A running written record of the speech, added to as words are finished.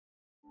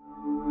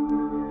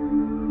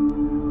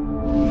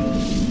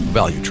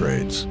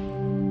Valutrades.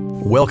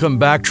 Welcome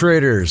back,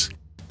 traders.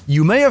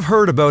 You may have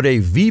heard about a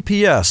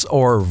VPS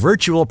or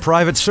virtual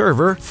private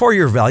server for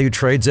your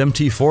Valutrades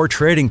MT4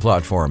 trading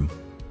platform.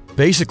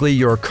 Basically,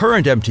 your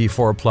current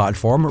MT4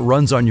 platform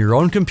runs on your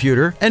own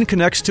computer and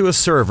connects to a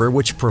server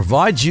which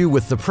provides you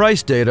with the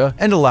price data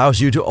and allows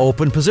you to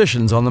open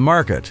positions on the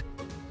market.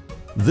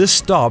 This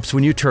stops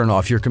when you turn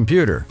off your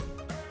computer.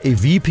 A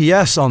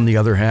VPS, on the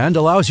other hand,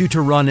 allows you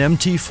to run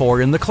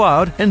MT4 in the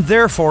cloud and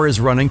therefore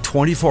is running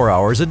 24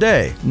 hours a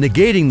day,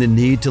 negating the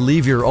need to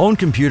leave your own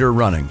computer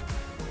running.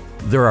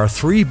 There are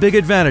three big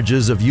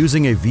advantages of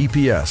using a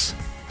VPS.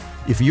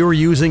 If you're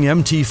using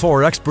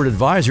MT4 expert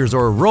advisors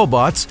or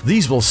robots,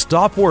 these will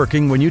stop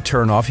working when you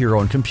turn off your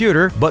own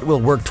computer, but will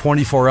work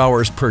 24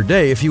 hours per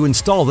day if you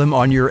install them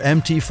on your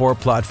MT4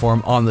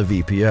 platform on the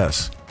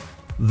VPS.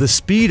 The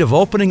speed of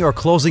opening or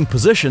closing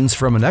positions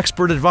from an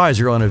expert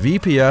advisor on a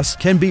VPS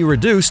can be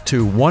reduced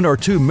to 1 or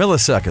 2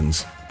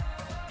 milliseconds.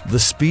 The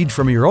speed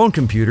from your own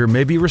computer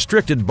may be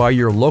restricted by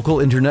your local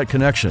internet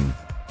connection.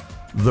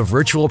 The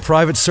virtual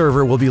private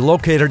server will be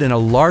located in a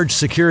large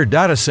secure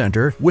data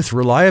center with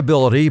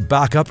reliability,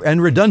 backup,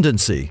 and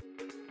redundancy.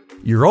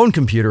 Your own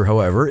computer,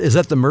 however, is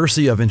at the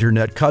mercy of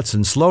internet cuts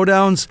and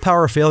slowdowns,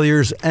 power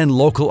failures, and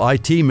local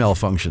IT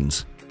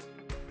malfunctions.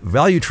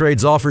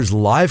 Valutrades offers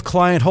live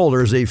client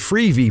holders a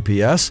free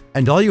VPS,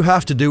 and all you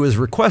have to do is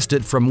request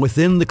it from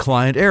within the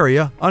client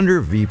area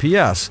under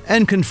VPS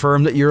and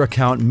confirm that your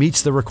account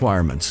meets the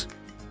requirements.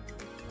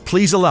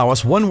 Please allow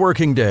us 1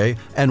 working day,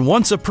 and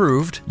once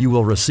approved, you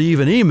will receive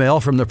an email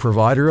from the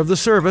provider of the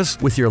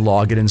service with your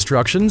login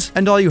instructions,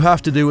 and all you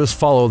have to do is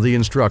follow the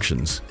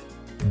instructions.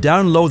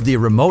 Download the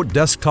Remote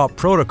Desktop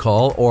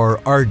Protocol, or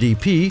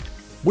RDP,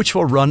 which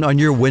will run on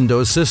your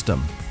Windows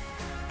system.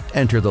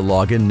 Enter the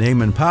login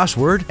name and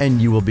password,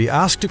 and you will be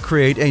asked to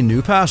create a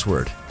new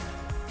password.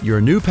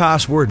 Your new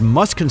password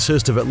must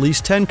consist of at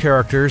least 10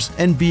 characters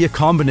and be a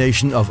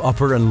combination of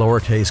upper and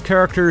lowercase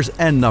characters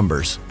and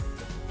numbers.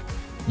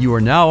 You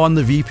are now on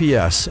the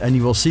VPS, and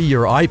you will see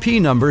your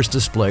IP numbers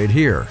displayed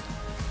here.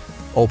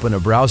 Open a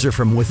browser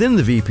from within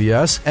the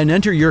VPS and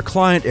enter your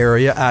client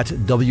area at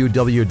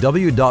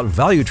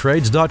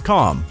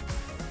www.valutrades.com.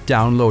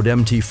 Download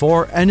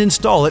MT4 and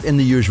install it in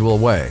the usual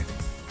way.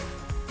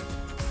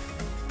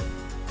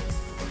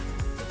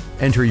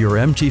 Enter your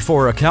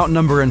MT4 account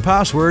number and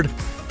password,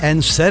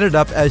 and set it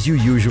up as you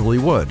usually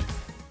would.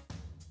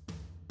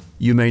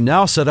 You may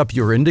now set up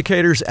your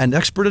indicators and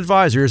expert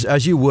advisors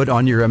as you would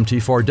on your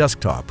MT4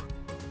 desktop.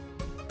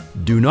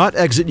 Do not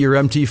exit your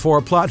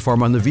MT4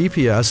 platform on the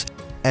VPS,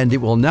 and it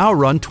will now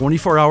run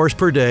 24 hours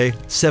per day,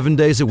 7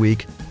 days a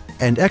week,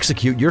 and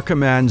execute your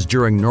commands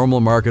during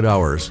normal market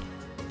hours.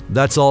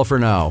 That's all for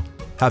now.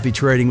 Happy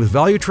trading with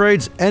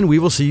Valutrades, and we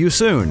will see you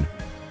soon.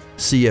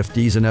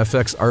 CFDs and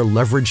FX are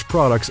leveraged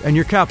products, and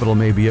your capital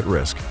may be at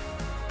risk.